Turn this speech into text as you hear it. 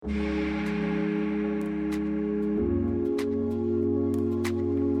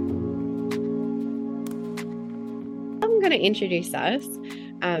I'm going to introduce us.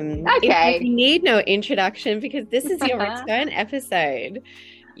 If Okay. you need no introduction, because this is your return episode,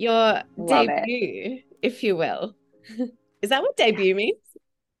 your Love it. debut, if you will. Is that what debut means?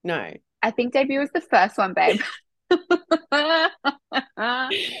 No. I think debut was the first one, babe. This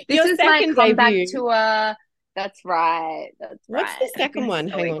Your is my second comeback debut. tour. That's right. That's What's the right. I've second been one?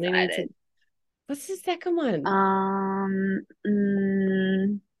 so Hang on, I need to. excited. What's the second one? Um,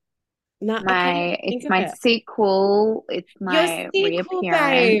 mm, No, I can't even think it's of my it. sequel. It's Your my sequel,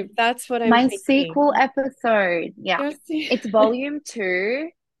 reappearance. babe. That's what I'm My thinking. sequel episode. Yeah. Your It's volume two.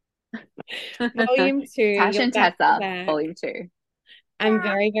 volume two. Tash You're and back to Tessa, back. volume two. I'm Yeah.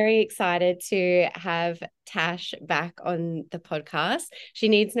 very, very excited to have Tash back on the podcast. She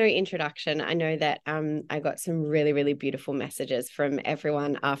needs no introduction. I know that I got some really, really beautiful messages from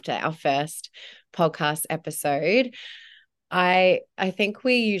everyone after our first podcast episode. I think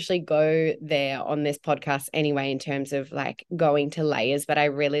we usually go there on this podcast anyway in terms of like going to layers, but I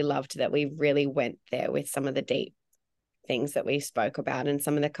really loved that we really went there with some of the deep things that we spoke about and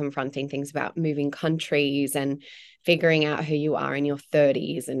some of the confronting things about moving countries and figuring out who you are in your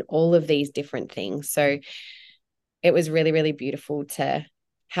 30s and all of these different things. So it was really, really beautiful to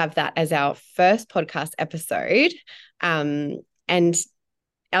have that as our first podcast episode. And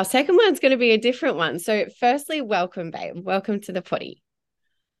our second one's going to be a different one. So, firstly, welcome, babe. Welcome to the potty.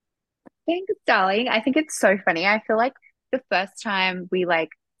 Thanks, darling. I think it's so funny. I feel like the first time we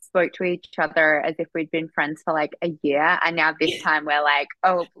spoke to each other as if we'd been friends for like a year, and now this time we're like,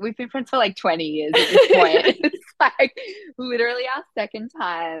 oh, we've been friends for like 20 years at this point. It's like literally our second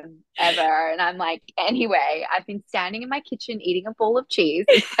time ever. And I'm like, anyway, I've been standing in my kitchen eating a bowl of cheese.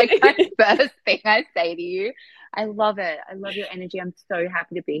 It's like my first thing I say to you. I love it. I love your energy. I'm so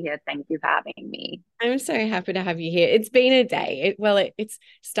happy to be here. Thank you for having me. I'm so happy to have you here. It's been a day. It's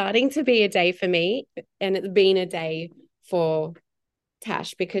starting to be a day for me, and it's been a day for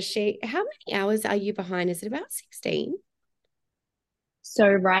Tash because how many hours are you behind? Is it about 16? So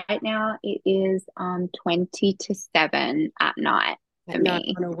right now it is 20 to 7 at night At for night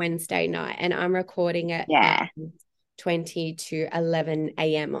me. on a Wednesday night, and I'm recording at Yeah, 20 to 11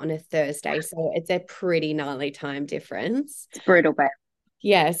 a.m. on a Thursday. So it's a pretty gnarly time difference. it's brutal, but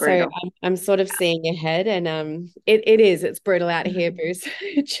Yeah, so brutal. I'm sort of seeing ahead, and it's brutal out here, boo. So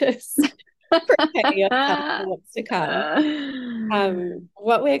just prepare yourself for what's to come.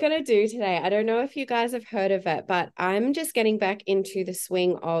 What we're gonna do today, I don't know if you guys have heard of it, but I'm just getting back into the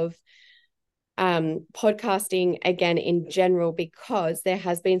swing of podcasting again in general because there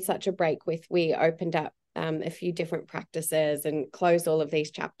has been such a break with we opened up a few different practices and closed all of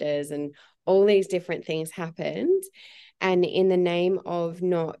these chapters and all these different things happened. And in the name of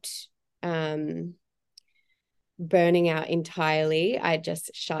not burning out entirely, I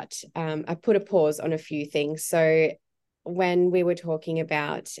just I put a pause on a few things. So when we were talking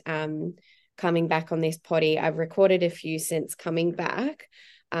about coming back on this potty, I've recorded a few since coming back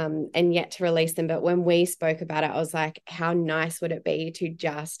and yet to release them. But when we spoke about it, I was like, how nice would it be to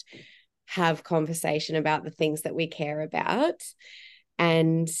just have conversation about the things that we care about?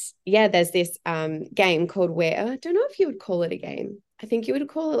 And yeah, there's this game called Where, I don't know if you would call it a game. I think you would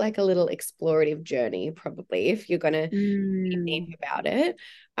call it like a little explorative journey, probably, if you're going to be deep Mm, about it,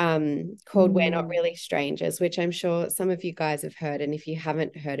 called We're Not mm. Really Strangers, which I'm sure some of you guys have heard. And if you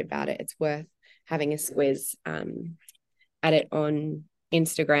haven't heard about it, it's worth having a squiz at it on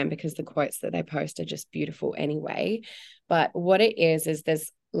Instagram because the quotes that they post are just beautiful anyway. But what it is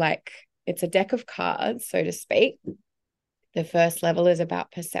there's like, it's a deck of cards, so to speak. The first level is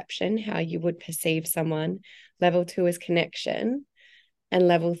about perception, how you would perceive someone. Level 2 is connection. And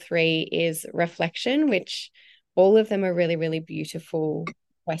level 3 is reflection, which all of them are really, really beautiful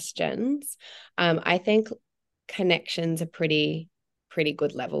questions. I think connections are pretty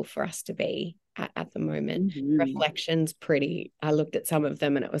good level for us to be at the moment. Mhm. Reflections pretty, I looked at some of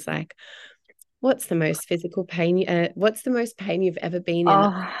them and it was like, what's the most physical pain? What's the most pain you've ever been in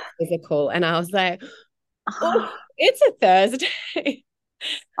that's Oh, physical? And I was like, oh, oh, it's a Thursday.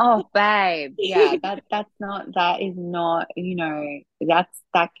 oh, babe. Yeah, that is not,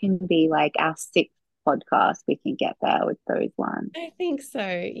 that can be like our sixth podcast. We can get there with those ones. I think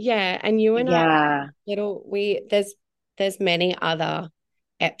so. Yeah. And you and I Yeah, little we there's many other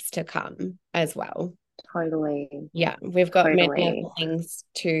apps to come as well. totally, Yeah, we've got many totally. other things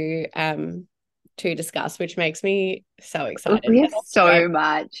to discuss, which makes me so excited. We And have also, so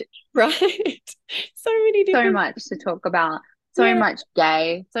much, right? So many so different, much to talk about, yeah,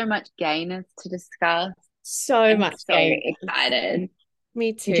 so much gayness to discuss. so I'm much so gayness. excited.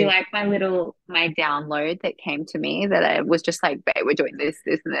 Me Did you too. like my download that came to me that I was just like, babe, we're doing this,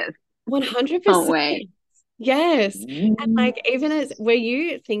 and this. Can't 100%. wait. Yes. And Mm, like, even as were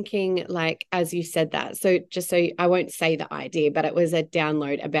you thinking, like, as you said that? So, just so I won't say the idea, but it was a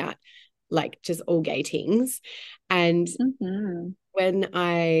download about like just all gay things. And mhm. when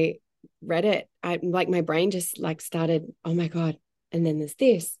I read it, I like my brain just like started, oh my God. And then there's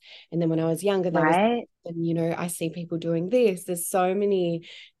this. And then when I was younger, there was, Right? and I see people doing this. There's so many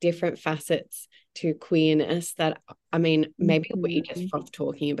different facets to queerness that, I mean, maybe we just Mhm. froth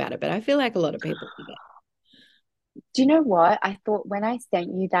talking about it, but I feel like a lot of people forget. Do you know what? I thought when I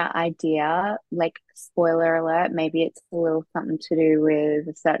sent you that idea, like, spoiler alert, maybe it's a little something to do with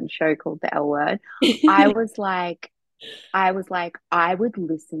a certain show called The L Word. I was like, I would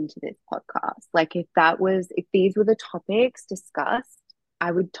listen to this podcast. Like, if these were the topics discussed,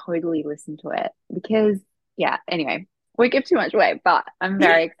 I would totally listen to it because, yeah, anyway, we give too much away, but I'm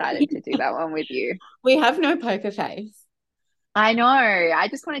very excited to do that one with you. We have no poker face. I know. I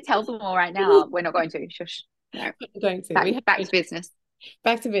just want to tell them all right now. We're not going to. Shush. No. We're going to. Back We have back no to business.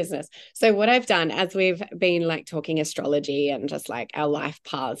 back to business. So what I've done as we've been like talking astrology and just like our life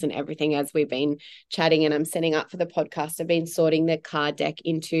paths and everything as we've been chatting and I'm setting up for the podcast, I've been sorting the card deck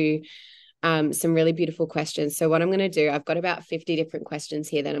into some really beautiful questions. So what I'm going to do, I've got about 50 different questions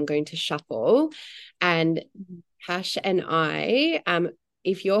here that I'm going to shuffle. And Hash and I,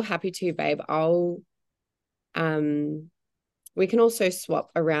 if you're happy to, babe, I'll um we can also swap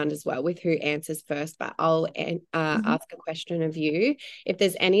around as well with who answers first, but I'll Mhm. ask a question of you. If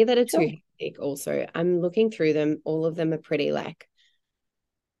there's any that are too Sure. hectic, also, I'm looking through them. All of them are pretty like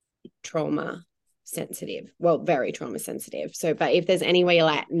trauma sensitive. Well, very trauma sensitive. So, but if there's any way you're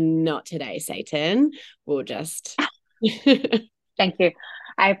like, not today, Satan, we'll just. Thank you.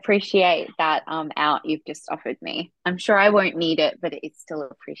 I appreciate that out you've just offered me. I'm sure I won't need it, but it's still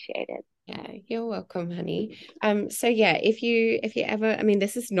appreciated. Yeah, you're welcome, honey. So yeah, if you ever, I mean,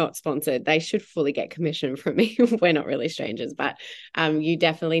 this is not sponsored. They should fully get commission from me. We're not really strangers, but you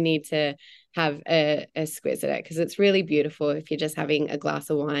definitely need to have a squiz at it because it's really beautiful if you're just having a glass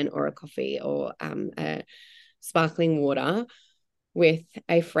of wine or a coffee or a sparkling water with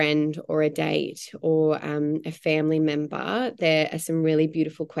a friend or a date or a family member, there are some really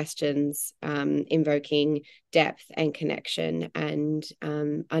beautiful questions invoking depth and connection and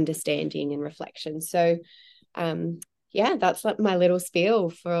understanding and reflection. So, um, yeah, that's like my little spiel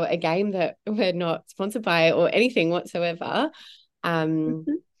for a game that we're not sponsored by or anything whatsoever. Um,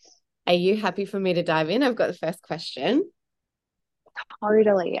 Mhm. are you happy for me to dive in? I've got the first question.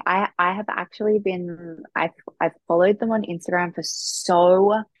 Totally. I have actually been I've followed them on Instagram for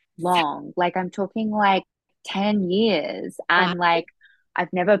so long. Like, I'm talking like 10 years, Wow. and like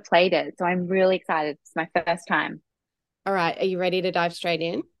I've never played it. So I'm really excited. It's my first time. All right, are you ready to dive straight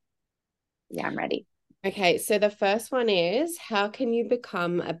in? Yeah, I'm ready. Okay, so the first one is how can you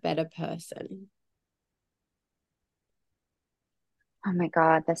become a better person? Oh my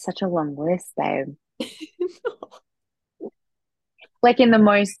God, there's such a long list, babe. Like, in the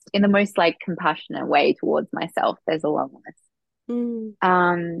most like compassionate way towards myself, there's a long list. Mm,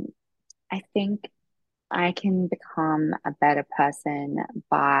 Um, I think I can become a better person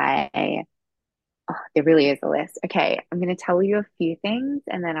by, oh, there really is a list. Okay, I'm going to tell you a few things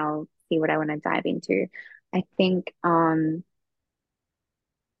and then I'll see what I want to dive into. I think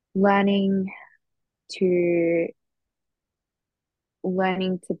learning to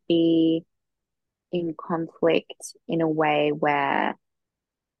learning to be in conflict in a way where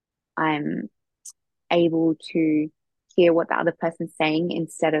I'm able to hear what the other person's saying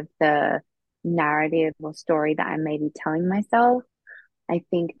instead of the narrative or story that I'm maybe telling myself. I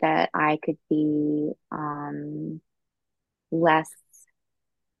think that I could be less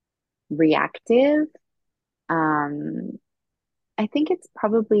reactive. Um, I think it's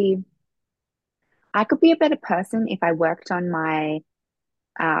probably, I could be a better person if I worked on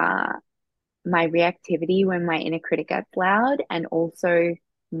uh, my reactivity when my inner critic gets loud, and also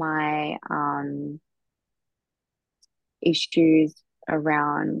my issues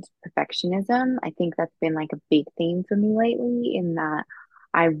around perfectionism. I think that's been like a big theme for me lately, in that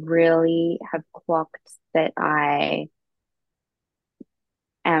I really have clocked that I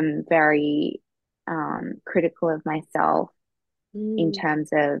am very critical of myself in mm, terms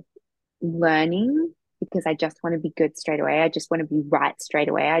of learning, because I just want to be good straight away. I just want to be right straight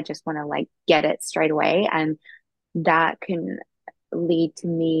away. I just want to like get it straight away. And that can lead to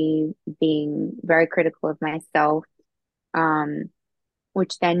me being very critical of myself, um,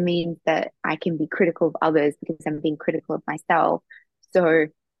 which then means that I can be critical of others because I'm being critical of myself. So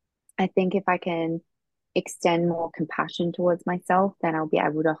I think if I can extend more compassion towards myself, then I'll be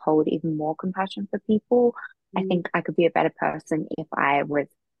able to hold even more compassion for people. I Mm. think I could be a better person if I was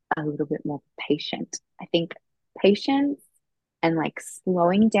a little bit more patient. I think patience and like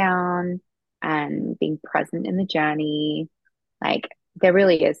slowing down and being present in the journey, like there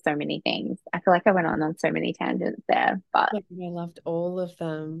really is so many things. I feel like I went on so many tangents there, but I loved all of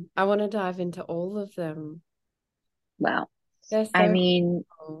them. I want to dive into all of them. well, They're I so mean,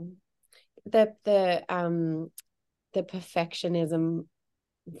 cool. The perfectionism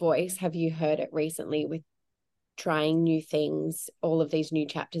voice, have you heard it recently with trying new things, all of these new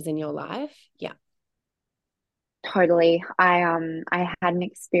chapters in your life? Yeah. totally. I had an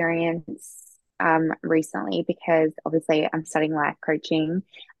experience recently because obviously I'm studying life coaching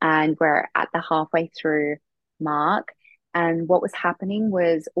and we're at the halfway through mark. And what was happening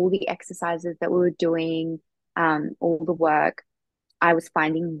was all the exercises that we were doing, all the work, I was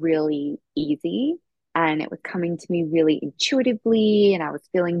finding really easy and it was coming to me really intuitively. And I was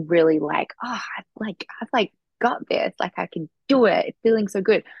feeling really like, oh, I've like got this, like I can do it. It's feeling so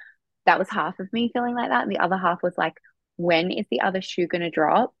good. That was half of me feeling like that. And the other half was like, when is the other shoe going to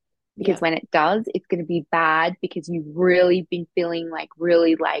drop? Because Yeah. when it does, it's going to be bad because you've really been feeling like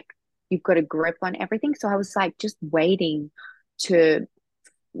really like you've got a grip on everything. So I was like just waiting to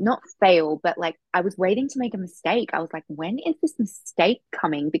not fail, but like I was waiting to make a mistake. I was like, when is this mistake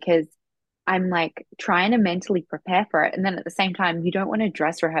coming? Because I'm like trying to mentally prepare for it. And then at the same time, you don't want to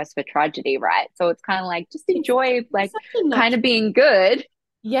dress rehearse for tragedy, right? So it's kind of like just It's, enjoy it's like such a kind natural. of being good.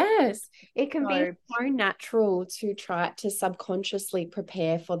 Yes, it can be So so natural to try to subconsciously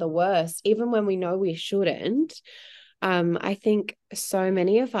prepare for the worst, even when we know we shouldn't. I think so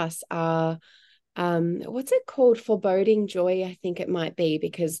many of us are, what's it called? Foreboding joy, I think it might be,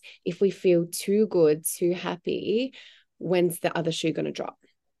 because if we feel too good, too happy, when's the other shoe going to drop?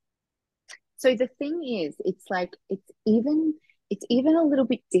 So the thing is, it's like it's even a little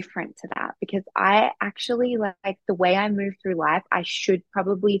bit different to that because I actually like the way I move through life, I should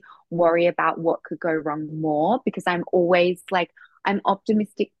probably worry about what could go wrong more because I'm always like I'm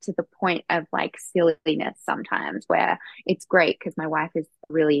optimistic to the point of like silliness sometimes where it's great because my wife is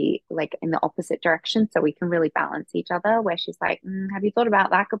really like in the opposite direction so we can really balance each other where she's like have you thought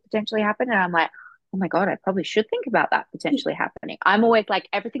about that could potentially happen and I'm like oh my God I probably should think about that potentially happening. I'm always like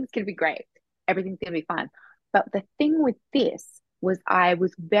everything's gonna be great, everything's going to be fine. But the thing with this was I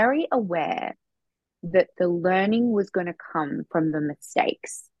was very aware that the learning was going to come from the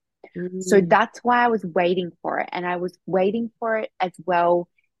mistakes. So Mm. that's why I was waiting for it. And I was waiting for it as well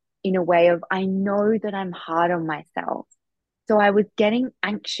in a way of I know that I'm hard on myself. So I was getting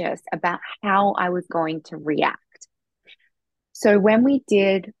anxious about how I was going to react. So when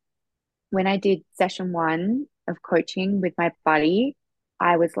I did session one of coaching with my buddy,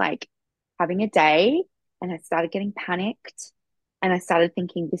 I was like having a day and I started getting panicked and I started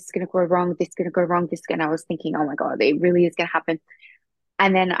thinking, this is going to go wrong, this is going to go wrong, and I was thinking, oh my God, it really is going to happen.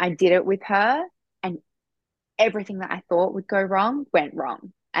 And then I did it with her and everything that I thought would go wrong went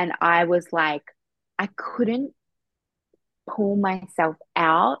wrong. And I was like, I couldn't pull myself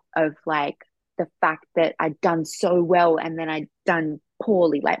out of like the fact that I'd done so well and then I'd done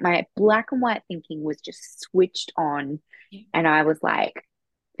poorly. Like my black and white thinking was just switched on. Yeah. And I was like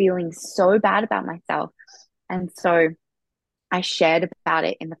feeling so bad about myself. And so I shared about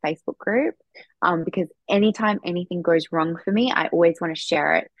it in the Facebook group because anytime anything goes wrong for me, I always want to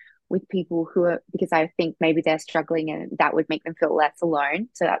share it with people who are, because I think maybe they're struggling and that would make them feel less alone.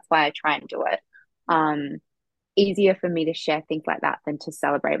 So that's why I try and do it. Um, Easier for me to share things like that than to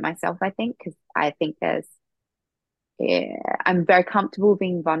celebrate myself, I think, because I think yeah, I'm very comfortable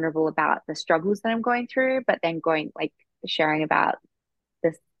being vulnerable about the struggles that I'm going through, but then going like sharing about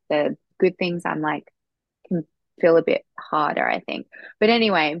this, the good things, I'm like, can feel a bit harder, I think. But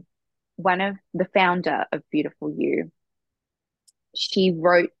anyway, one of the founder of Beautiful You, she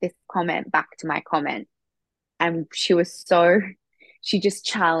wrote this comment back to my comment, and she just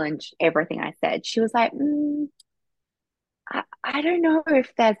challenged everything I said. She was like, I don't know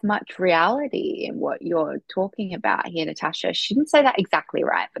if there's much reality in what you're talking about here, Natasha. She didn't say that exactly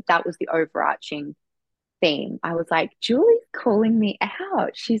right, but that was the overarching theme. I was like, Julie's calling me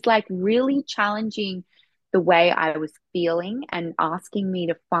out. She's like really challenging the way I was feeling and asking me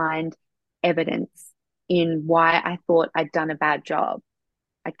to find evidence in why I thought I'd done a bad job.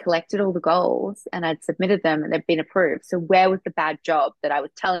 I'd collected all the goals and I'd submitted them and they'd been approved. So where was the bad job that I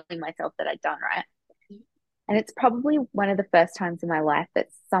was telling myself that I'd done, right? And it's probably one of the first times in my life that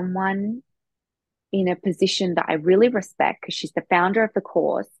someone in a position that I really respect, because she's the founder of the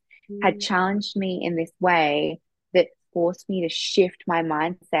course, had Mm. challenged me in this way that forced me to shift my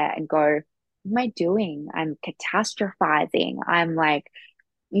mindset and go, am I doing? I'm catastrophizing. I'm like,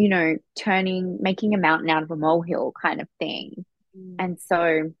 making a mountain out of a molehill kind of thing. Mm. And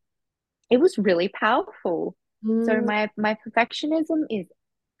so it was really powerful. So Mm, my perfectionism is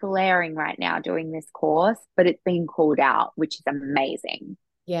flaring right now doing this course, but it's being called out, which is amazing.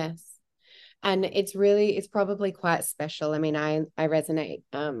 yes. And it's probably quite special. I mean, I resonate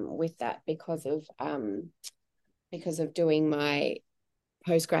with that because of doing my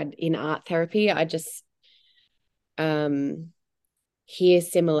postgrad in art therapy. I just um hear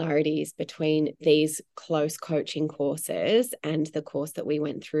similarities between these close coaching courses and the course that we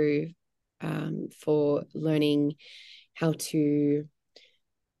went through for learning how to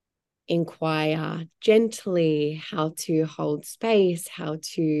inquire gently, how to hold space, how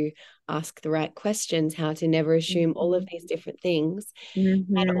to ask the right questions, how to never assume, all of Mhm. these different things. And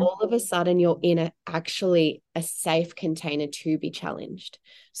Mhm. all of a sudden, you're in actually a safe container to be challenged.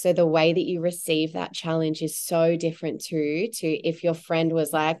 So the way that you receive that challenge is so different to if your friend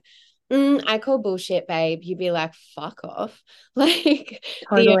was like, I call bullshit, babe. You'd be like, fuck off. Like the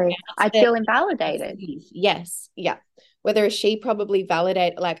Totally. amount I'd that feel you invalidated. receive. Yes. Yeah. Whether she probably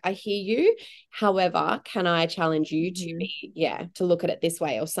validate, like, I hear you. However, can I challenge you to Mhm. be, yeah, to look at it this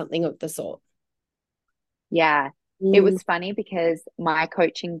way or something of the sort? Yeah. It Mm, was funny because my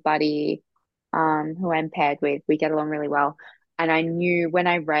coaching buddy, who I'm paired with, we get along really well. And I knew when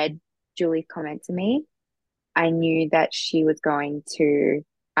I read Julie's comment to me, I knew that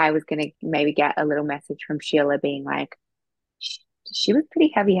I was going to maybe get a little message from Sheila being like, she, she was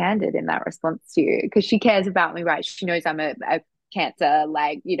pretty heavy-handed in that response to you because she cares about me, right? She knows I'm a cancer,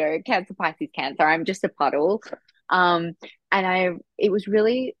 like, cancer, Pisces, cancer. I'm just a puddle. Um, and it was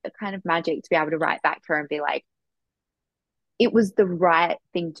really a kind of magic to be able to write back to her and be like, it was the right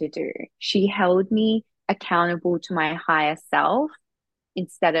thing to do. She held me accountable to my higher self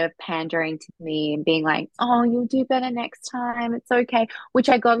instead of pandering to me and being like, oh, you'll do better next time. It's okay. Which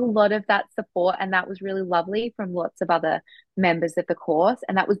I got a lot of that support, and that was really lovely from lots of other members of the course.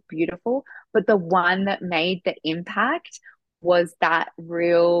 And that was beautiful. But the one that made the impact was that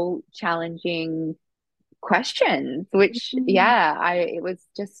real challenging questions, which, mm. yeah, it was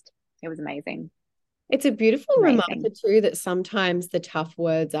amazing. It's a beautiful reminder Amazing. too that sometimes the tough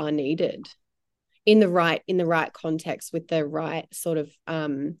words are needed in the right context with the right sort of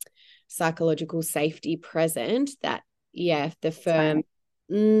psychological safety present. That yeah, the That's firm, right.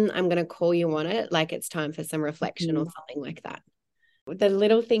 I'm going to call you on it. Like it's time for some reflection or Mhm. something like that. The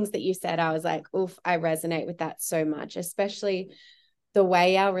little things that you said, I was like, oof, I resonate with that so much, especially the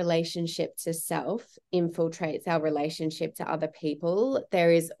way our relationship to self infiltrates our relationship to other people.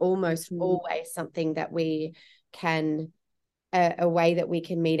 There is almost Mhm. always something that we can, a way that we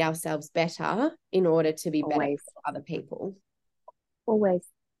can meet ourselves better in order to be better Always. for other people. Always.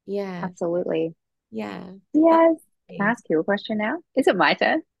 Yeah. Absolutely. Yeah. That's Yes. Can I me. ask you a question now? Is it my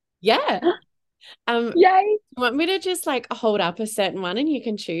turn? Yeah. Yay. You want me to just like hold up a certain one and you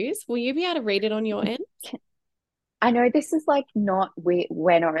can choose? Will you be able to read it on your end? I know this is like not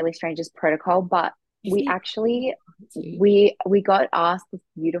we're not really strangers protocol, but we Isn't actually it? we got asked this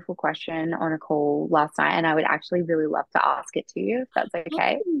beautiful question on a call last night, and I would actually really love to ask it to you if that's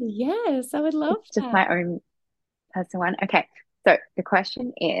okay. Oh, yes, I would love It's just that. my own personal one. Okay. So the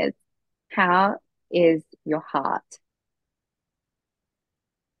question is, how is your heart?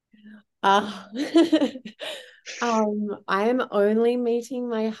 Uh, I am only meeting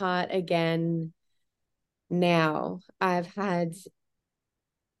my heart again now. I've had,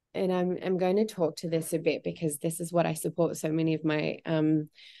 and I'm going to talk to this a bit because this is what I support so many of my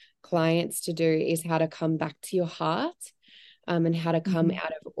clients to do is how to come back to your heart, and how to come Hmm.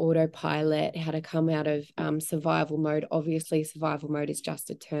 out of autopilot, how to come out of survival mode. Obviously, survival mode is just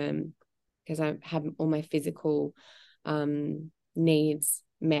a term because I have all my physical needs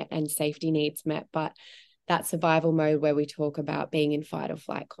met and safety needs met, but that survival mode where we talk about being in fight or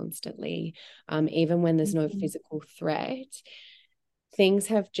flight constantly, even when there's no Hmm. physical threat, things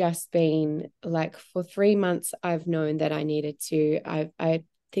have just been like for 3 months. I've known that I needed to. I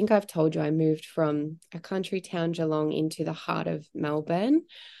think I've told you I moved from a country town, Geelong, into the heart of Melbourne.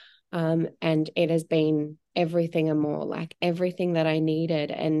 And it has been everything and more, like everything that I needed.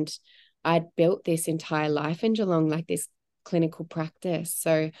 And I'd built this entire life in Geelong, like this clinical practice.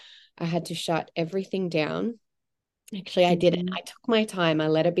 So I had to shut everything down. Actually, I didn't. Hmm. I took my time. I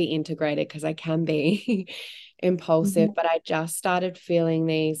let it be integrated because I can be impulsive, Hmm. but I just started feeling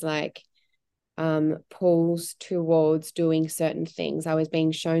these like pulls towards doing certain things. I was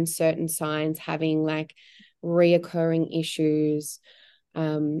being shown certain signs, having like reoccurring issues,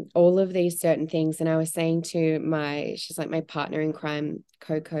 all of these certain things. And I was saying to she's like my partner in crime,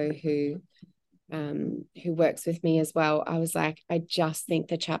 Coco, who who works with me as well, I was like, I just think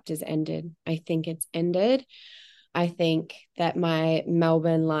the chapter's ended. I think it's ended. I think that my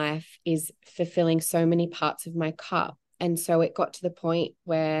Melbourne life is fulfilling so many parts of my cup. And so it got to the point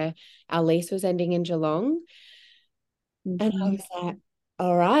where our lease was ending in Geelong. And I Mm-hmm. was like,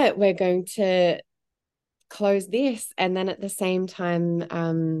 all right, we're going to close this. And then at the same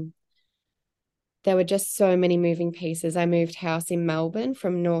time, there were just so many moving pieces. I moved house in Melbourne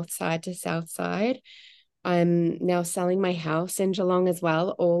from north side to south side. I'm now selling my house in Geelong as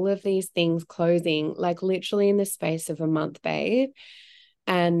well. All of these things closing, like literally in the space of a month, babe.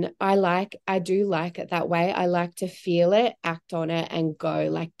 And I do like it that way. I like to feel it, act on it, and go,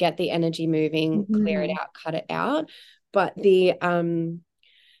 like get the energy moving, clear it Mm-hmm. out, cut it out. But the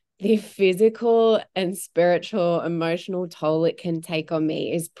physical and spiritual, emotional toll it can take on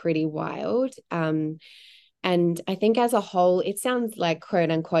me is pretty wild. And I think as a whole, it sounds like quote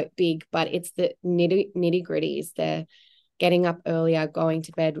unquote big, but it's the nitty gritties, the getting up earlier, going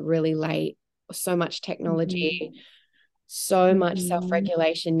to bed really late, so much Mm-hmm. technology, so much Mm-hmm.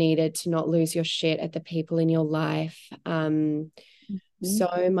 self-regulation needed to not lose your shit at the people in your life.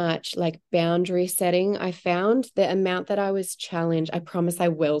 So much like boundary setting. I found the amount that I was challenged. I promise I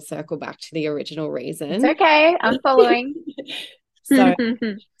will circle back to the original It's reason. okay. I'm following. So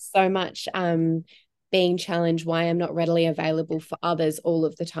so much being challenged, why I'm not readily available for others all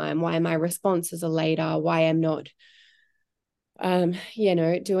of the time, why my responses are later, why I'm not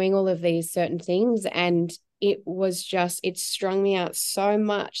doing all of these certain things. And it strung me out so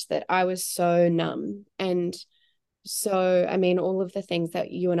much that I was so numb. And so, I mean, all of the things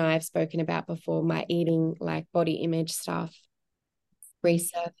that you and I have spoken about before, my eating, like body image stuff,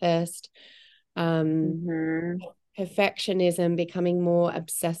 resurfaced. Um, Mm-hmm. Perfectionism, becoming more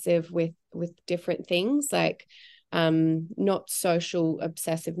obsessive with different things, like not social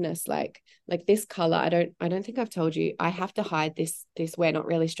obsessiveness, like this color. I don't think I've told you I have to hide this We're Not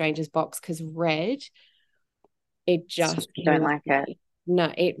Really Strangers box because red, it just Don't kills like it. me.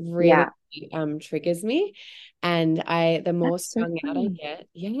 No, it really Yeah. triggers me. And the more That's so strung out I funny. get,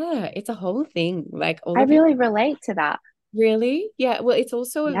 yeah, it's a whole thing. Like all I the people. really relate to that. Really? Yeah. Well, it's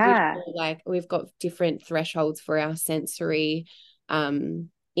also a Yeah, visual, like we've got different thresholds for our sensory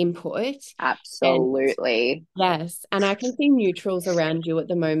input. And absolutely. yes, and I can see neutrals around you at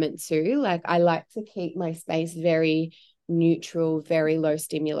the moment too. Like I like to keep my space very neutral, very low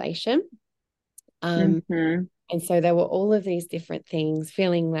stimulation. Um, Mm-hmm. and so there were all of these different things,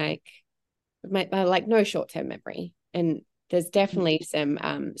 feeling like no short-term memory. And there's definitely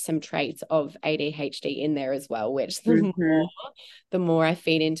some traits of ADHD in there as well, which Mm-hmm. the more I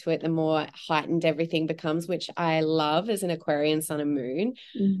feed into it, the more heightened everything becomes, which I love as an Aquarian sun and moon.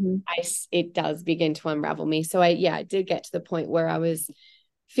 Mm-hmm. It does begin to unravel me. So I did get to the point where I was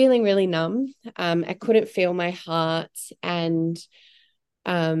feeling really numb. I couldn't feel my heart. And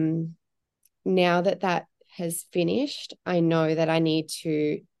um, now that that has finished, I know that I need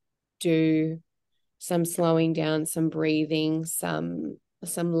to do some slowing down, some breathing, some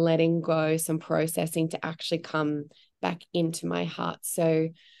letting go, some processing to actually come back into my heart. So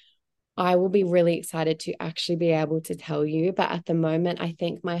I will be really excited to actually be able to tell you. But at the moment, I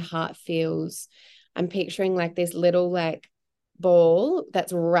think my heart feels, I'm picturing like this little like ball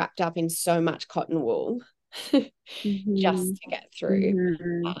that's wrapped up in so much cotton wool Mm-hmm. just to get through.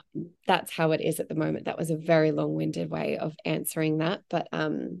 Mm-hmm. That's how it is at the moment. That was a very long-winded way of answering that. But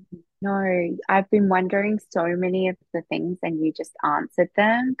No, I've been wondering so many of the things, and you just answered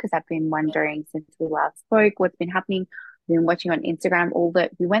them because I've been wondering since we last spoke what's been happening. I've been watching on Instagram all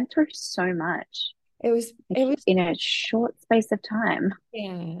that we went through so much it was like it was in a short space of time.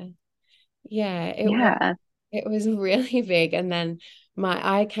 yeah. Yeah, Yeah. it was really big. And then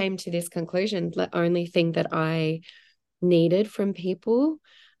I came to this conclusion, the only thing that I needed from people,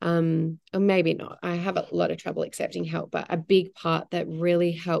 or maybe not, I have a lot of trouble accepting help, but a big part that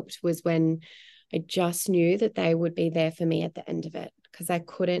really helped was when I just knew that they would be there for me at the end of it. Because I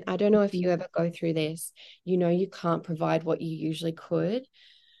don't know if you ever go through this, you can't provide what you usually could.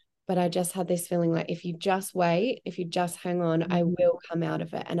 But I just had this feeling like if you just wait, if you just hang on, I Mm-hmm. will come out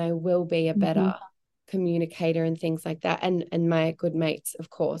of it and I will be a better communicator and things like that. And my good mates, of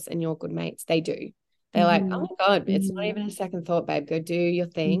course, and your good mates, they do. They're like, oh Mm-hmm. my God, it's not Mm-hmm. even a second thought, babe. Go do your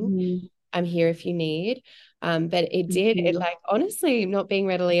thing. Mm-hmm. I'm here if you need. But it Mm-hmm. like honestly, not being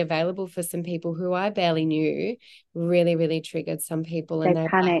readily available for some people who I barely knew really, really triggered some people. They And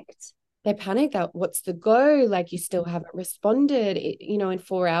panicked. they panic that what's the go, like you still haven't responded, in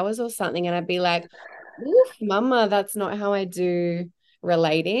 4 hours or something. And I'd be like, oof, mama, that's not how I do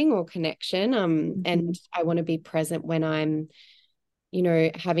relating or connection. And Mm-hmm. I want to be present when I'm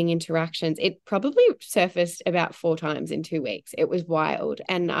having interactions. It probably surfaced about 4 times in 2 weeks. It was wild.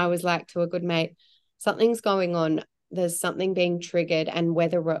 And I was like to a good mate, something's going on. There's something being triggered, and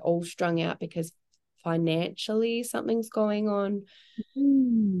whether we're all strung out because financially something's going on,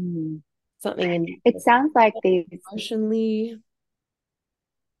 Hmm. something in It sounds like these, emotionally.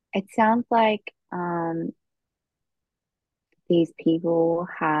 it sounds like these people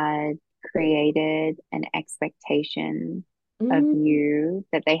had created an expectation of Mm, you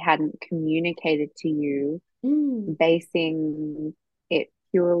that they hadn't communicated to you, mm, basing it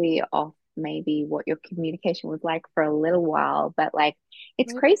purely off maybe what your communication was like for a little while. But like,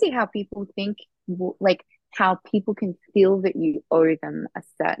 it's crazy how people think, like, how people can feel that you owe them a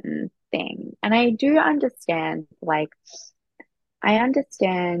certain thing. And I do understand, like, I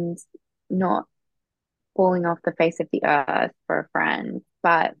understand not falling off the face of the earth for a friend.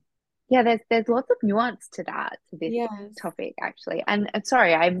 But yeah, there's lots of nuance to that, to this yes. topic actually. And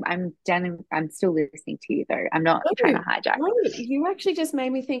sorry, I'm still listening to you though. I'm not No, trying to hijack. no, you actually just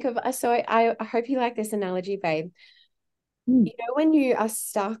made me think of, so I hope you like this analogy, babe. Mm, When you are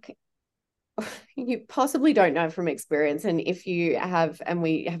stuck, you possibly don't know from experience. And if you have, and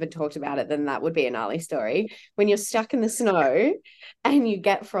we haven't talked about it, then that would be a gnarly story. When you're stuck in the snow and you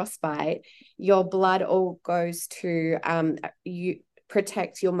get frostbite, your blood all goes to you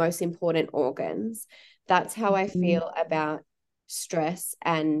protect your most important organs. That's how I mm, feel about stress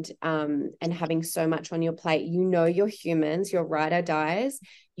and having so much on your plate. You're humans, your ride or dies.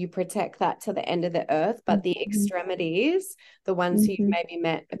 You protect that to the end of the earth, but the mhm, extremities, the ones who you've mhm, maybe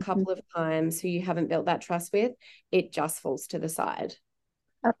met a mhm. couple of times, who you haven't built that trust with, it just falls to the side.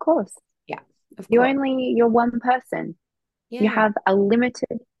 Of course. Yeah, of course. You're one person. You Yeah. have a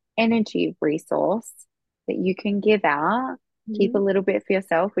limited energy resource that you can give out. Keep a Mhm. little bit for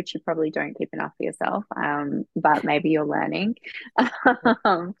yourself, which you probably don't keep enough for yourself. But maybe you're learning.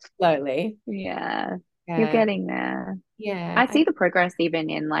 Um, Slowly. yeah, you're Yeah. getting there. Yeah. I see the progress even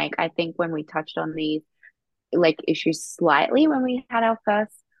in, like, I think when we touched on these like issues slightly when we had our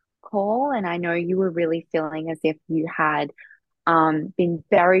first call, and I know you were really feeling as if you had been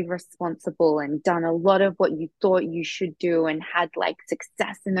very responsible and done a lot of what you thought you should do and had like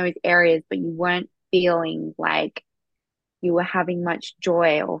success in those areas, but you weren't feeling like you were having much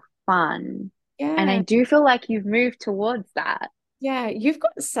joy or fun. And I Yeah. do feel like you've moved towards that. Yeah. You've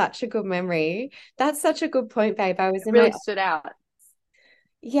got such a good memory. That's such a good point, babe. I was It in really my, stood out.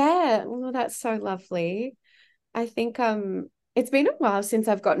 yeah. Well, that's so lovely. I think it's been a while since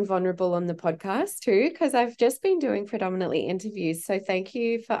I've gotten vulnerable on the podcast too, because I've just been doing predominantly interviews. So thank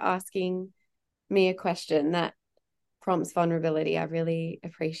you for asking me a question that prompts vulnerability. I really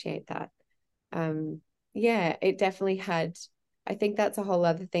appreciate that. Um, yeah, it definitely had. I think that's a whole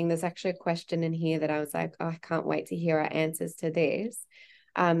other thing. There's actually a question in here that I was like, oh, I can't wait to hear our answers to this.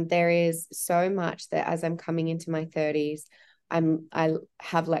 There is so much that as I'm coming into my 30s, I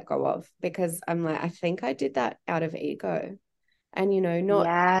have let go of, because I'm like, I think I did that out of ego. And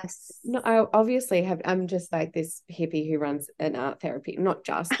Yes. I obviously I'm just like this hippie who runs an art therapy, not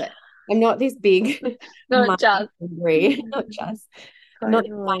just, but I'm not this big Not money just. hungry, not just, not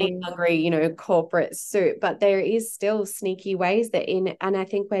money Totally. hungry, corporate suit, but there is still sneaky ways and I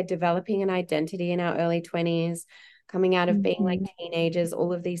think we're developing an identity in our early 20s, coming out of being like Mhm. teenagers,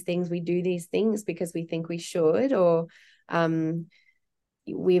 all of these things. We do these things because we think we should, or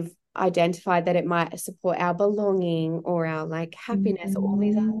we've identified that it might support our belonging or our like happiness, or all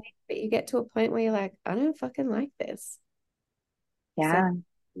these other Mhm. things. But you get to a point where you're like, I don't fucking like this. So Yeah.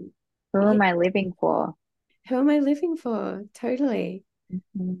 Who yeah, am I living for? who am I living for? Totally.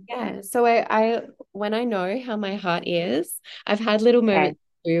 Mhm. Yeah. So I when I know how my heart is, I've had little Okay. moments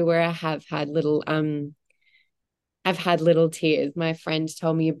too where I've had little tears. My friend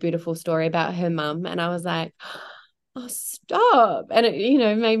told me a beautiful story about her mum, and I was like, oh, stop. And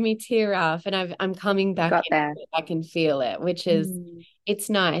it, made me tear up. And I'm coming You back got into there. it. I can feel it, which is, Mm. it's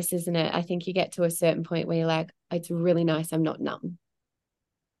nice, isn't it? I think you get to a certain point where you're like, it's really nice. I'm not numb.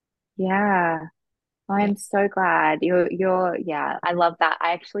 Yeah. Yeah. I'm so glad yeah, I love that.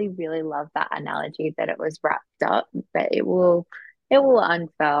 I actually really love that analogy that it was wrapped up, but it will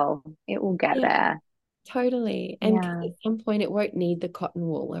unfurl. It will get Yeah, there. totally. And 'cause Yeah, at some point it won't need the cotton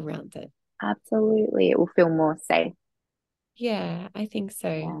wool around it. absolutely. It will feel more safe. Yeah, I think so.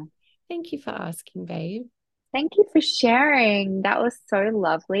 Yeah. Thank you for asking, babe. Thank you for sharing. That was so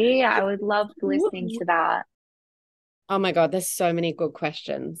lovely. I would love listening to that. Oh my God, there's so many good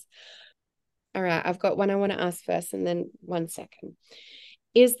questions. All right, I've got one I want to ask first, and then one second.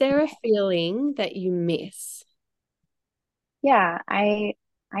 Is there a feeling that you miss? Yeah, I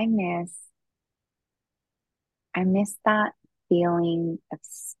miss that. feeling of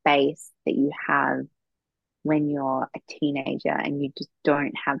space that you have when you're a teenager and you just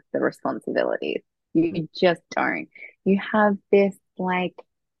don't have the responsibilities. You just don't. You have this like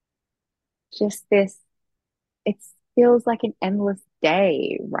just this, it feels like an endless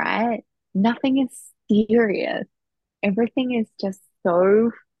day, right? Nothing is serious. Everything is just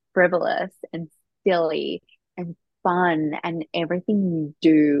so frivolous and silly and fun, and everything you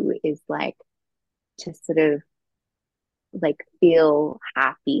do is like to sort of like feel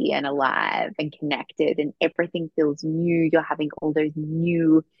happy and alive and connected, and everything feels new. You're having all those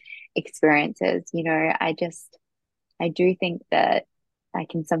new experiences. I do think that I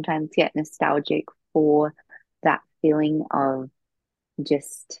can sometimes get nostalgic for that feeling of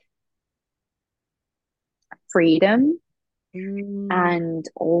just freedom, Mm, and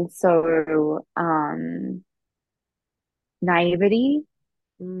also naivety,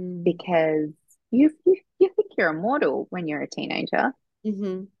 mm, because you think you're immortal when you're a teenager.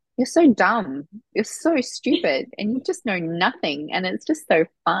 mhm. You're so dumb. You're so stupid, and you just know nothing. And it's just so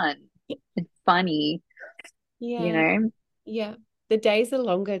fun and funny, you Yeah, know? yeah. The days are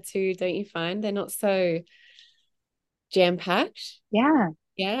longer too, don't you find? They're not so jam-packed. Yeah,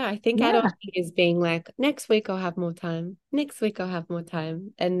 Yeah, I think yeah. adulting is being like, next week I'll have more time. Next week I'll have more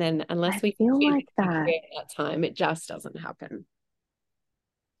time. And then unless I we feel like physically that. create that time, it just doesn't happen.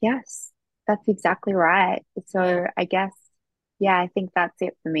 Yes, that's exactly right. Yeah. So I guess, yeah, I think that's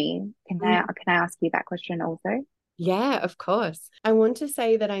it for me. Can I ask you that question also? Yeah, of course. I want to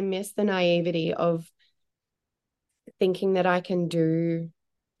say that I miss the naivety of thinking that I can do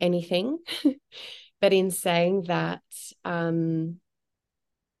anything. But um,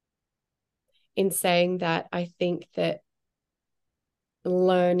 in saying that, I think that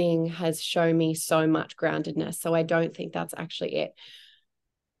learning has shown me so much groundedness. So I don't think that's actually it.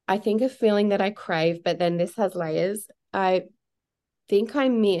 I think a feeling that I crave, but then this has layers. I think I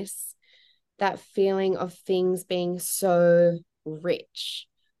miss that feeling of things being so rich.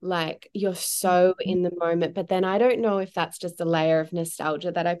 Like you're so Mhm. in the moment. But then I don't know if that's just a layer of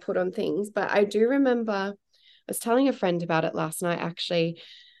nostalgia that I put on things. But I do remember, I was telling a friend about it last night actually.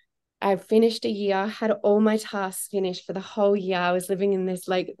 I finished a year, had all my tasks finished for the whole year. I was living in this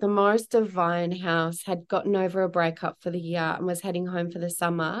like the most divine house, had gotten over a breakup for the year and was heading home for the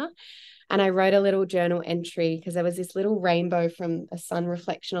summer. And I wrote a little journal entry because there was this little rainbow from a sun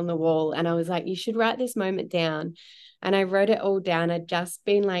reflection on the wall. And I was like, you should write this moment down. And I wrote it all down. I'd just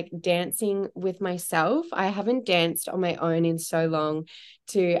been like dancing with myself. I haven't danced on my own in so long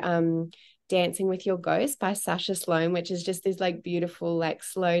to Dancing with Your Ghost by Sasha Sloan, which is just this like beautiful, like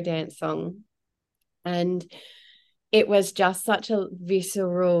slow dance song. And it was just such a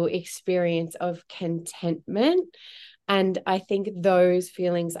visceral experience of contentment. And I think those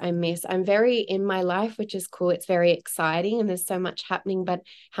feelings I miss. I'm very in my life, which is cool. It's very exciting and there's so much happening. But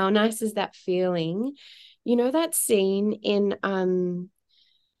how nice is that feeling? You know that scene in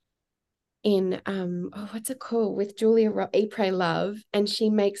oh what's it called with Eat Pray Love, and she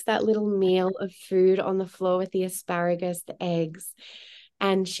makes that little meal of food on the floor with the asparagus, the eggs,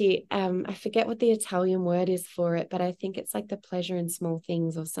 and she I forget what the Italian word is for it, but I think it's like the pleasure in small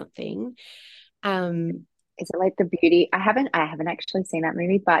things or something. um Is it like the beauty? I haven't actually seen that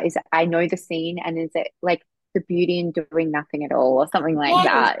movie, but I know the scene, and is it like the beauty in doing nothing at all or something like yes,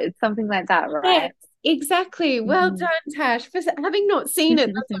 that? It's something like that, yes, right? exactly. Well Mhm. done, Tash, for having not seen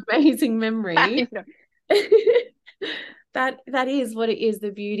it. That's amazing memory. I know. That is what it is,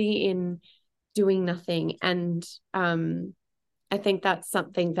 the beauty in doing nothing. And I think that's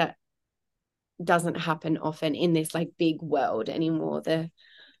something that doesn't happen often in this like big world anymore. The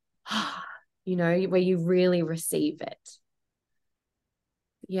where you really receive it.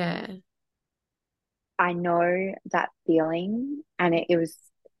 Yeah. I know that feeling, and it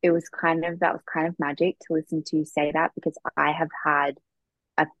was kind of that was kind of magic to listen to you say that, because I have had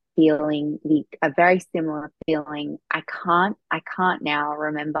a feeling, a very similar feeling. I can't now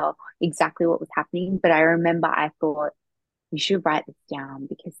remember exactly what was happening, but I remember I thought you should write this down,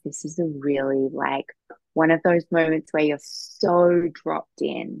 because this is a really like one of those moments where you're so dropped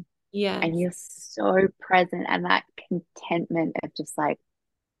in and Yes. you're so present, and that contentment of just like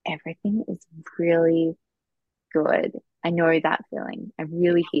everything is really good. I know that feeling. I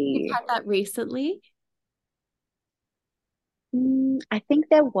really hear You've you. had that recently? I think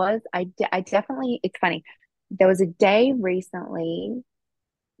there was, I definitely, it's funny. There was a day recently,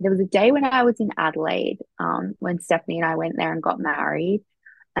 there was a day when I was in Adelaide, when Stephanie and I went there and got married.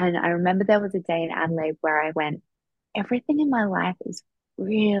 And I remember there was a day in Adelaide where I went, everything in my life is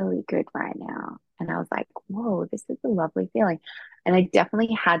really good right now. And I was like, whoa, this is a lovely feeling. And I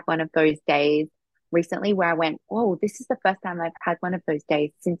definitely had one of those days. recently where I went, oh, this is the first time I've had one of those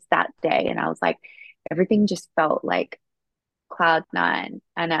days since that day. And I was like, everything just felt like cloud nine.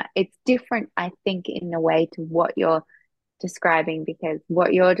 And it's different, I think, in a way to what you're describing, because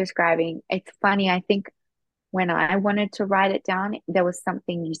what you're describing, it's funny. I think when I wanted to write it down, there was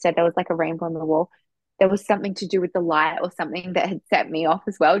something you said, there was like a rainbow on the wall. There was something to do with the light or something that had set me off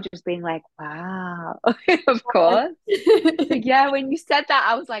as well, just being like, wow, of course. So yeah, when you said that,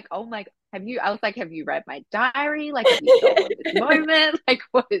 I was like, oh my, I was like, have you read my diary? Like, have you felt this moment? Like,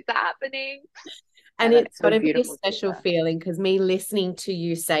 what is happening? And And it's that's got so to be a beautiful to special hear. feeling because me listening to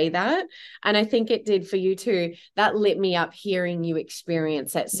you say that, and I think it did for you too, that lit me up hearing you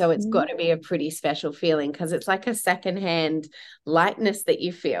experience it. So it's got Mhm. to be a pretty special feeling because it's like a secondhand lightness that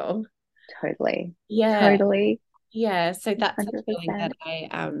you feel. Totally. Yeah. Totally. Yeah. So that's a feeling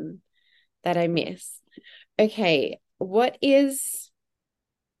 100%. that I miss. Okay. What is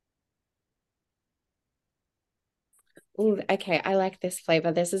Ooh, okay, I like this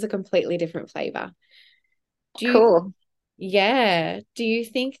flavor. This is a completely different flavor. Do you Cool. Yeah. Do you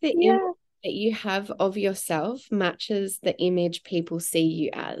think the image Yeah. that you have of yourself matches the image people see you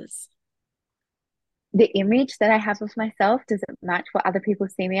as? The image that I have of myself, does it match what other people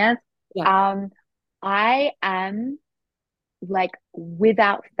see me as? Yeah. Um, I am like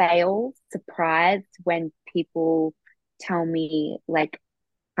without fail surprised when people tell me like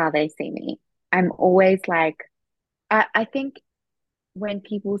how they see me. I'm always like, I think when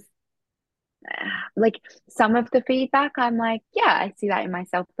people like some of the feedback, I'm like, yeah, I see that in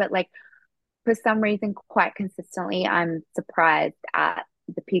myself. But like for some reason, quite consistently, I'm surprised at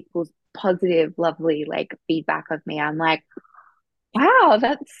the people's positive, lovely like feedback of me. I'm like, wow,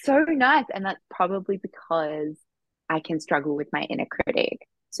 that's so nice. And that's probably because I can struggle with my inner critic.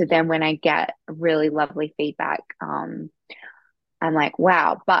 So Yeah. then when I get really lovely feedback, I'm like,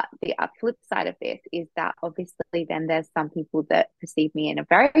 wow. But the flip side of this is that obviously then there's some people that perceive me in a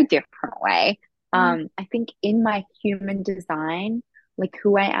very different way. Mm. I think in my human design, like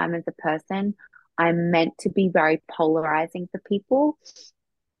who I am as a person, I'm meant to be very polarizing for people.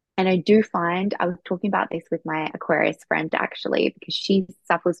 And I do find, I was talking about this with my Aquarius friend actually, because she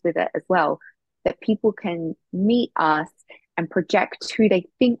suffers with it as well, that people can meet us and project who they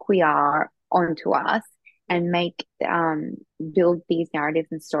think we are onto us Yeah. and make build these narratives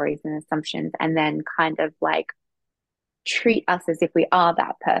and stories and assumptions and then kind of like treat us as if we are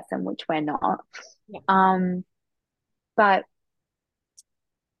that person, which we're not. Yeah. Um, but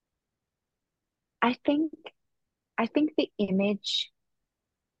I think I think the image,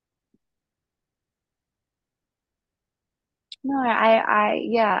 no,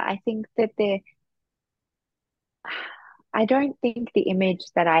 yeah, I think that the I don't think the image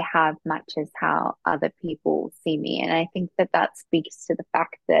that I have matches how other people see me. And I think that that speaks to the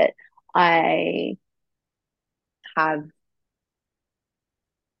fact that I have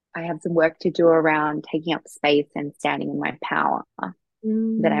I have some work to do around taking up space and standing in my power, that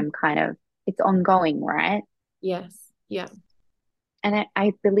Mm. I'm kind of, it's ongoing, right? Yes. Yeah. And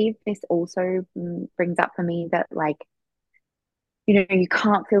I believe this also brings up for me that like, you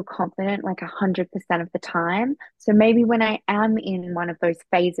can't feel confident like 100% of the time. So maybe when I am in one of those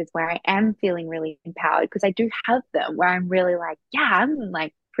phases where I am feeling really empowered, because I do have them where I'm really like, yeah, I'm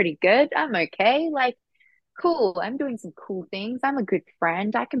like pretty good. I'm okay. Like, cool. I'm doing some cool things. I'm a good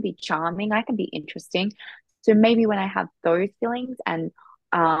friend. I can be charming. I can be interesting. So maybe when I have those feelings and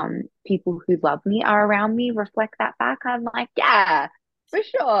people who love me are around me reflect that back, I'm like, yeah, for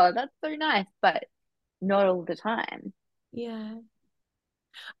sure. That's so nice. But not all the time. Yeah.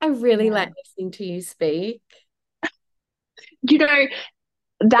 I really like Yeah. listening to you speak. You know,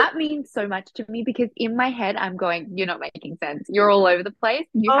 that means so much to me because in my head, I'm going, you're not making sense. You're all over the place.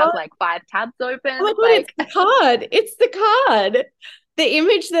 You have Oh, like five tabs oh my open. God, it's Like, the card. It's the card. The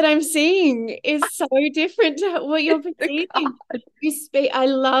image that I'm seeing is so different to what you're it's the perceiving. card. You speak, I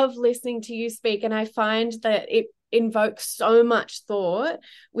love listening to you speak, and I find that it invokes so much thought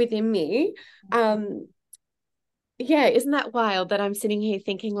within me. Um, yeah, isn't that wild that I'm sitting here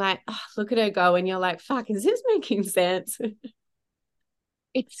thinking like, oh, look at her go, and you're like, fuck, is this making sense?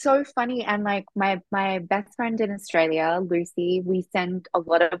 It's so funny. And like my best friend in Australia, Lucy, we send a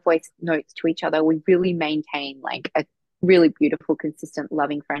lot of voice notes to each other. We really maintain like a really beautiful, consistent,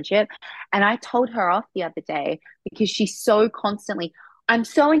 loving friendship. And I told her off the other day because she's so constantly, I'm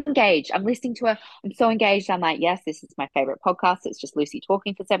so engaged. I'm listening to her. I'm so engaged. I'm like, yes, this is my favorite podcast. It's just Lucy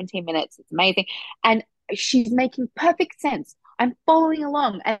talking for 17 minutes. It's amazing. And she's making perfect sense. I'm following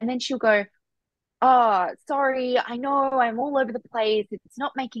along. And then she'll go, oh, sorry, I know I'm all over the place. It's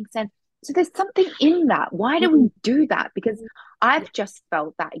not making sense. So there's something in that. Why do we do that? Because I've just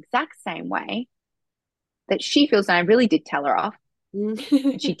felt that exact same way. that she feels, and I really did tell her off. And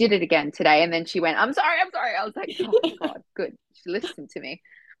she Mm. did it again today. And then she went, I'm sorry, I'm sorry. I was like, oh God, good. She listened to me.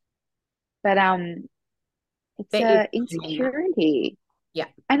 But it's There is a something in that. insecurity. Yeah.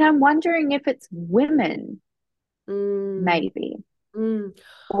 And I'm wondering if it's women, Mm, maybe, mm.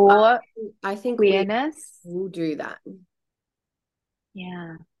 I, or I think we queerness. will do that.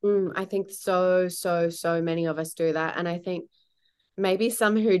 Yeah. I think so many of us do that. And I think maybe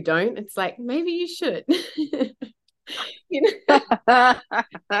some who don't, it's like, maybe you should. You know,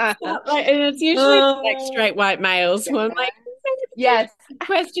 like, and it's usually like Oh, straight white males who I'm yeah. like, maybe Yes,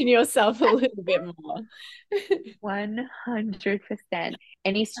 question yourself a little bit more. 100%.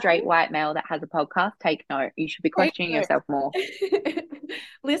 Any straight white male that has a podcast, take note. You should be Take questioning note. yourself more.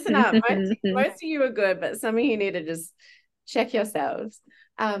 Listen up. Most of you are good, but some of you need to just check yourselves.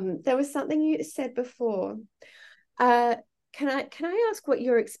 There was something you said before. Uh, can I ask what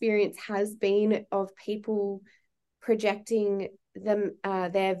your experience has been of people projecting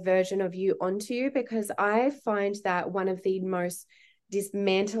their version of you onto you? Because I find that one of the most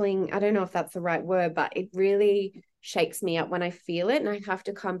dismantling, I don't know if that's the right word, but it really shakes me up when I feel it, and I have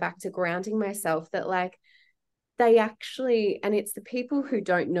to come back to grounding myself that like they actually, and it's the people who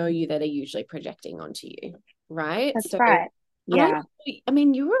don't know you that are usually projecting onto you, right? That's So, right. and Yeah. I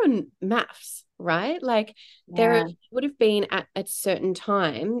mean, you were on maths, right? Like there Yeah. would have been at a certain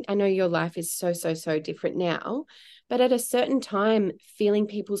time, I know your life is so different now, but at a certain time, feeling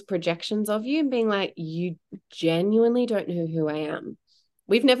people's projections of you and being like, you genuinely don't know who I am.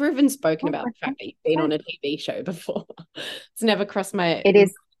 We've never even spoken Oh, about the fact that you've been 100%. on a TV show before. It's never crossed my, It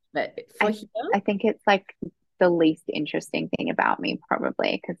is. but for I here, I think it's like the least interesting thing about me,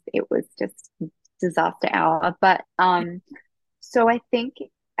 probably, because it was just disaster hour. But so I think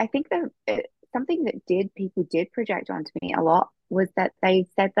that something that did people did project onto me a lot was that they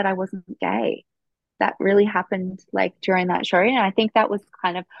said that I wasn't gay. That really happened like during that show, and I think that was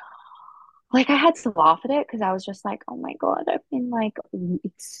kind of like I had to laugh at it because I was just like, oh my God, I've been like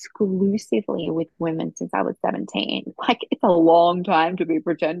exclusively with women since I was 17. Like it's a long time to be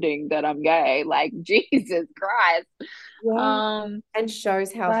pretending that I'm gay. Like Jesus Christ. yeah, Um, and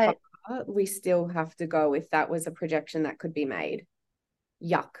shows how far but we still have to go if that was a projection that could be made.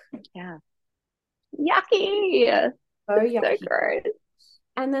 Yuck. yeah, yucky. So It's so yucky. gross.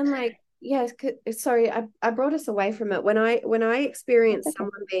 And then like, yes, sorry, I brought us away from it. When I That's experienced okay.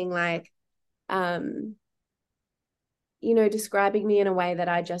 someone being like, um, describing me in a way that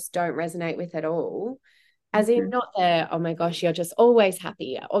I just don't resonate with at all. As in, Hmm. not the, oh my gosh, you're just always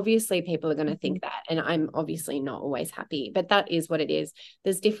happy. Obviously, people are going to Hmm. think that. And I'm obviously not always happy, but that is what it is.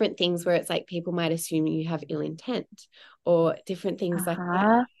 There's different things where it's like people might assume you have ill intent or different things like that.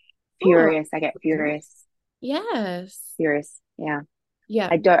 Uh-huh. Oh, Furious. I get furious. yes. Furious. Yeah. Yeah.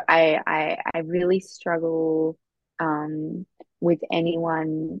 I don't I really struggle um with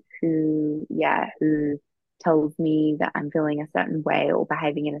anyone who tells me that I'm feeling a certain way or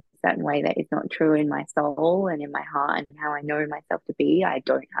behaving in a certain way that is not true in my soul and in my heart and how I know myself to be. I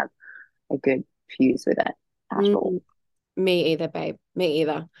don't have a good fuse with it at all. Mm, me either, babe. Me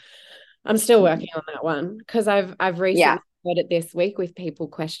either. I'm still working on that one because I've Yeah. recently heard it this week with people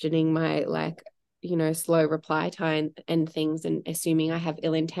questioning my like, slow reply time and things and assuming I have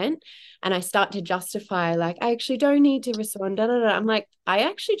ill intent. And I start to justify like I actually don't need to respond. Da, da, da. I'm like, I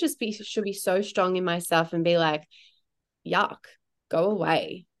actually should be so strong in myself and be like, yuck, go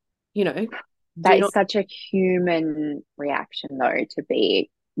away. You know, That do is not such a human reaction though, to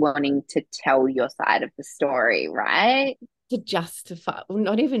be wanting to tell your side of the story, right? to justify, well,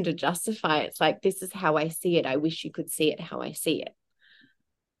 not even to justify. It's like this is how I see it. I wish you could see it how I see it.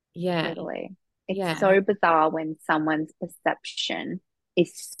 Yeah. Totally. It's Yeah. so bizarre when someone's perception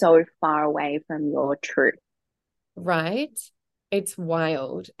is so far away from your truth. Right? It's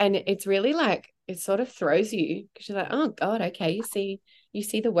wild. And it's really like it sort of throws you because you're like, oh God, okay, you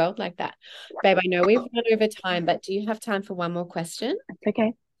see the world like that. Babe, I know we've run over time, but do you have time for one more question? It's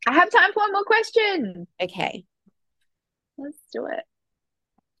okay. I have time for one more question. Okay. Let's do it.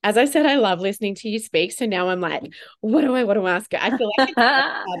 As I said, I love listening to you speak. So now I'm like, what do I want to ask her? I feel like it's a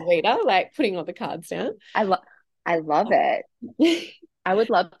I card reader, like putting all the cards down. love I love it. I would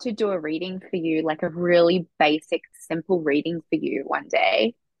love to do a reading for you, like a really basic, simple reading for you one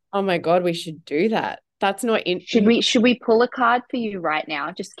day. Oh my God, we should do that. That's not in Should we pull a card for you right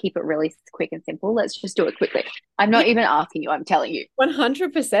now? Just keep it really quick and simple. Let's just do it quickly. I'm yeah, not even asking you, I'm telling you.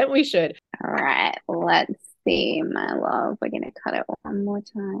 100% we should. All right, let's see, my love. We're gonna cut it one more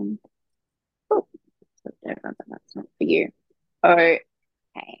time. Oh, that's not for you. Okay.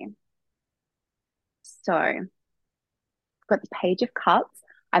 So, I've got the Page of Cups.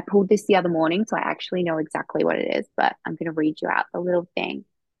 I pulled this the other morning, so I actually know exactly what it is, but I'm going to read you out the little thing.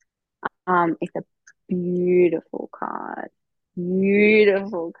 It's a beautiful card.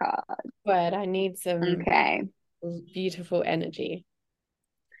 Beautiful card. But I need some Okay. beautiful energy.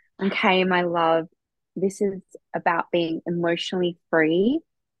 Okay, my love. This is about being emotionally free.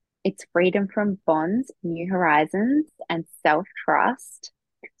 It's freedom from bonds, new horizons, and self-trust.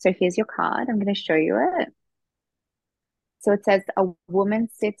 So here's your card. I'm going to show you it. So it says, a woman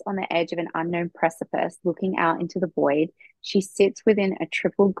sits on the edge of an unknown precipice, looking out into the void. She sits within a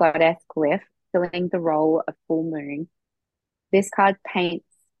triple goddess glyph, filling the role of full moon. This card points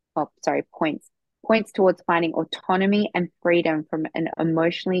towards finding autonomy and freedom from an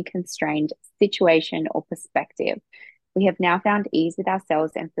emotionally constrained situation or perspective. We have now found ease with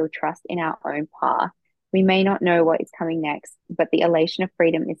ourselves and feel trust in our own path. We may not know what is coming next, but the elation of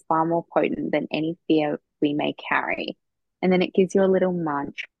freedom is far more potent than any fear we may carry. And then it gives you a little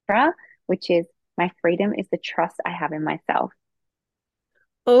mantra, which is, my freedom is the trust I have in myself.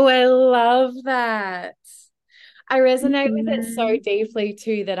 Oh, I love that. I resonate with it so Mm-hmm. deeply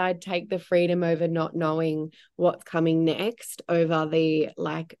too that I'd take the freedom over not knowing what's coming next over the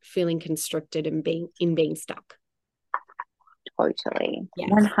like feeling constricted and being stuck. Totally. Yes.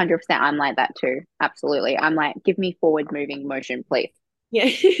 100%. I'm like that too. Absolutely. I'm like, give me forward moving motion, please. Yeah.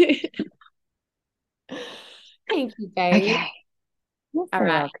 Thank you, babe. Okay. You're All so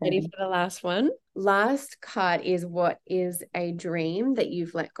right, ready for welcome. the last one? Last card is, what is a dream that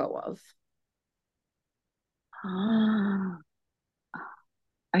you've let go of?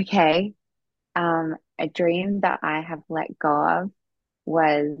 Okay. A dream that I have let go of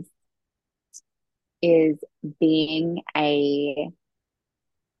was is being a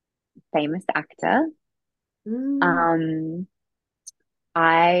famous actor. Mm, Um,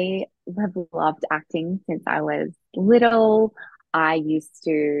 I have loved acting since I was little. I used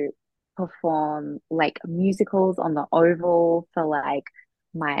to perform like musicals on the Oval for like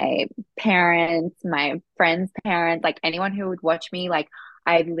my parents, my friends' parents, like anyone who would watch me. Like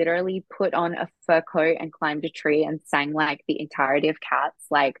I literally put on a fur coat and climbed a tree and sang like the entirety of Cats.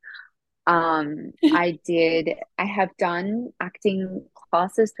 Like I have done acting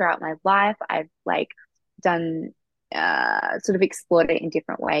classes throughout my life. I've like done sort of explored it in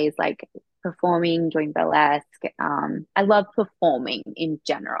different ways, like performing, doing burlesque. I love performing in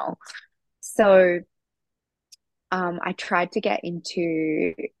general. So I tried to get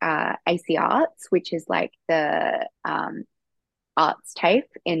into AC Arts, which is like the arts tape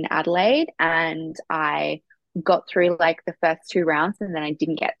in Adelaide, and I got through like the first two rounds and then I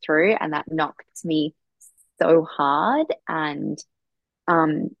didn't get through, and that knocked me so hard. And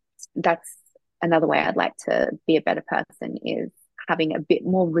um, that's another way I'd like to be a better person, is having a bit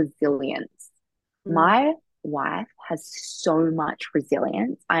more resilience. mm, My wife has so much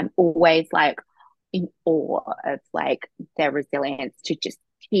resilience. I'm always like in awe of like their resilience to just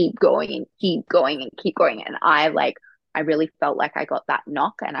keep going and keep going and keep going. And I really felt like I got that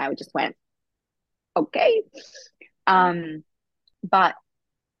knock and I just went, okay. Um, but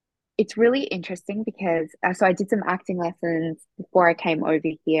it's really interesting because so I did some acting lessons before I came over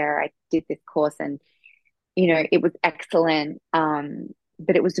here. I did this course and it was excellent.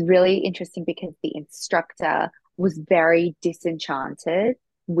 But it was really interesting because the instructor was very disenchanted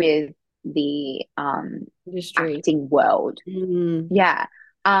with the industry. acting world. Mm, Yeah.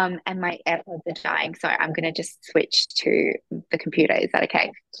 And my AirPods are dying, so I'm gonna just switch to the computer. Is that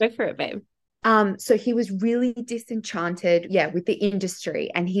okay? go for it, babe. So he was really disenchanted, yeah, with the industry.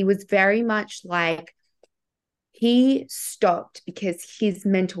 And he was very much like, he stopped because his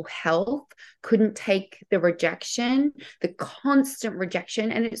mental health couldn't take the rejection, the constant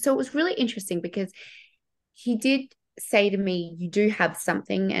rejection. So it was really interesting because he did say to me, you do have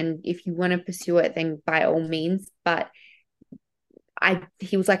something, and if you want to pursue it, then by all means. But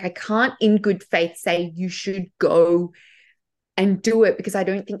he was like, I can't in good faith say you should go and do it, because I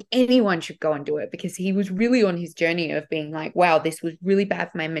don't think anyone should go and do it, because he was really on his journey of being like, wow, this was really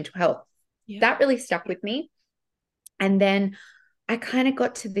bad for my mental health. Yeah. That really stuck with me. And then I kind of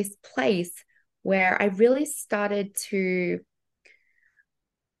got to this place where I really started to,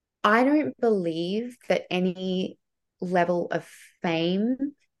 I don't believe that any level of fame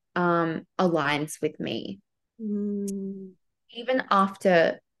aligns with me. Mm, Even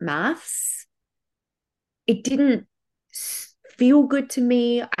after maths, it didn't feel good to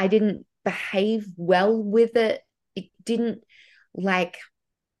me. I didn't behave well with it. It didn't like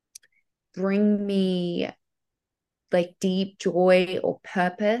bring me like deep joy or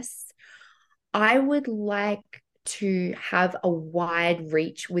purpose. I would like to have a wide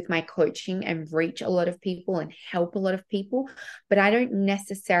reach with my coaching and reach a lot of people and help a lot of people, but I don't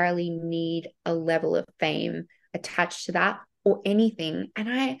necessarily need a level of fame attached to that or anything. And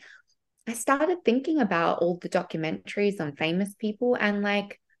I started thinking about all the documentaries on famous people, and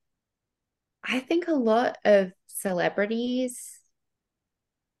like I think a lot of celebrities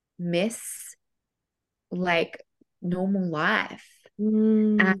miss like normal life.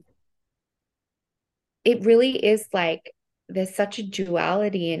 And Mm. it really is like there's such a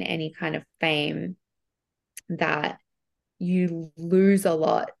duality in any kind of fame that you lose a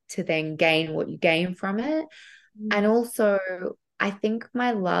lot to then gain what you gain from it. And also, I think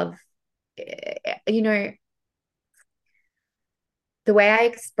my love, you know, the way I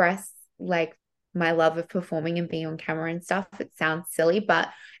express like my love of performing and being on camera and stuff, it sounds silly, but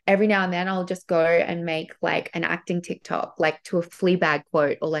every now and then I'll just go and make like an acting TikTok, like to a Fleabag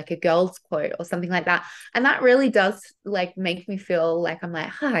quote or like a girl's quote or something like that. And that really does like make me feel like I'm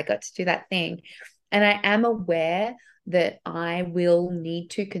like, I got to do that thing. And I am aware that I will need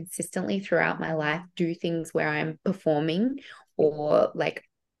to consistently throughout my life do things where I'm performing or like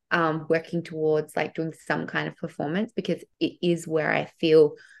working towards like doing some kind of performance, because it is where I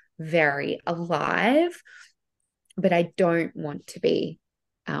feel very alive. But I don't want to be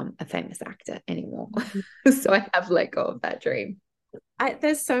a famous actor anymore. So I have let go of that dream.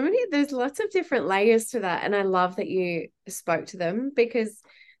 There's lots of different layers to that. And I love that you spoke to them, because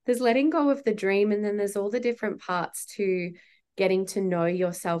there's letting go of the dream, and then there's all the different parts to getting to know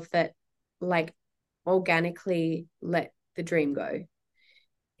yourself that like organically let the dream go.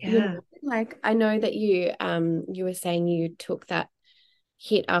 You Yeah. know, like I know that you were saying you took that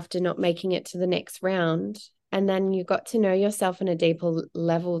hit after not making it to the next round, and then you got to know yourself on a deeper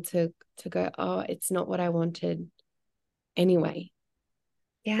level to go, oh, it's not what I wanted anyway,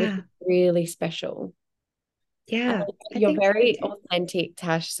 which Yeah. is really special. And Yeah. I you're think so very too. authentic,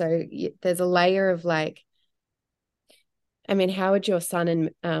 Tash. So there's a layer of like, I mean, how would your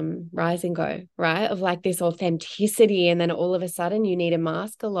sun and rising go, right? Of like this authenticity, and then all of a sudden you need to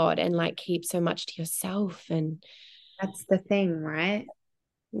mask a lot and like keep so much to yourself. And That's the thing, right?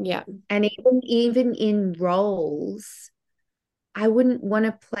 yeah, And even in roles, I wouldn't want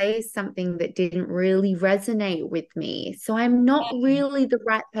to play something that didn't really resonate with me. So I'm not really the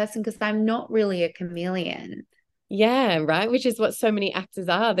right person because I'm not really a chameleon. yeah, right. Which is what so many actors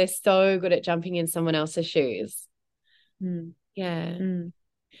are. They're so good at jumping in someone else's shoes. Mm, Yeah, mm,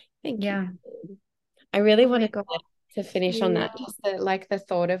 thank you. yeah. I really Oh my wanted God. to finish on Yeah. that. Just the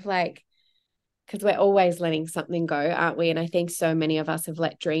thought of like, because we're always letting something go, aren't we? And I think so many of us have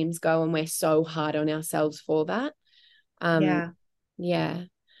let dreams go, and we're so hard on ourselves for that. Um, Yeah. yeah.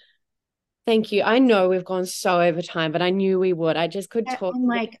 Thank you. I know we've gone so over time, but I knew we would. I just could talk And to you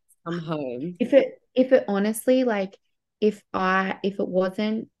like come home. if it honestly like if it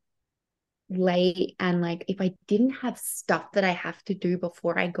wasn't late and like if I didn't have stuff that I have to do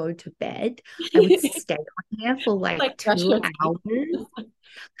before I go to bed, I would stay on here for like Like brush 2 hours.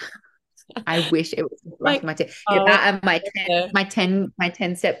 I wish it was brushing like, my teeth. Yeah, oh, that and my 10, the my 10, my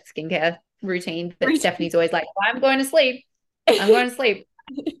 10 step skincare routine. But routine. Stephanie's always like, I'm going to sleep. I'm going to sleep.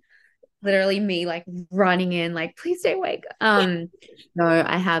 Literally me like running in, like, please stay awake. No,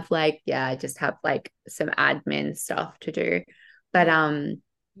 I have like, yeah, I just have like some admin stuff to do. But Yeah,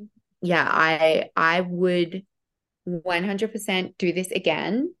 yeah, I would 100% do this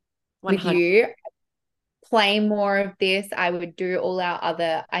again with 100. you, play more of this. I would do all our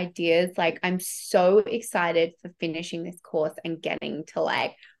other ideas. Like, I'm so excited for finishing this course and getting to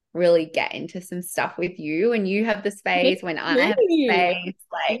like really get into some stuff with you. And you have the Me space when I have the too. space.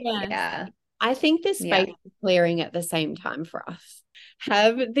 Like, Yes. yeah, I think the yeah. space is clearing at the same time for us.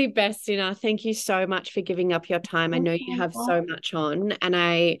 Have the best dinner. Thank you so much for giving up your time. I know you have so much on, and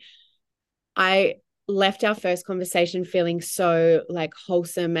I left our first conversation feeling so like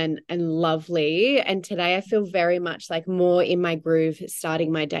wholesome and lovely. And today I feel very much like more in my groove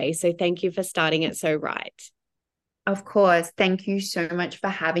starting my day. So thank you for starting it so right. Of course. Thank you so much for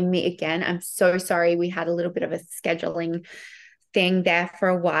having me again. I'm so sorry we had a little bit of a scheduling thing there for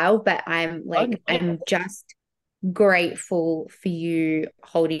a while, but Oh, no. I'm just grateful for you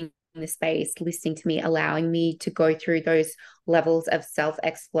holding the space, listening to me, allowing me to go through those levels of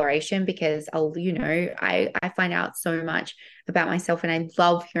self-exploration, because I find out so much about myself and I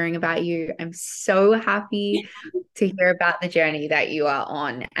love hearing about you. I'm so happy to hear about the journey that you are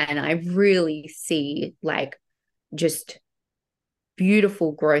on. And I really see like just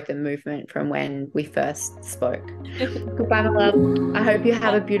beautiful growth and movement from when we first spoke. Goodbye, my love. I hope you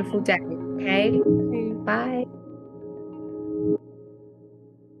have a beautiful day. Okay. Bye.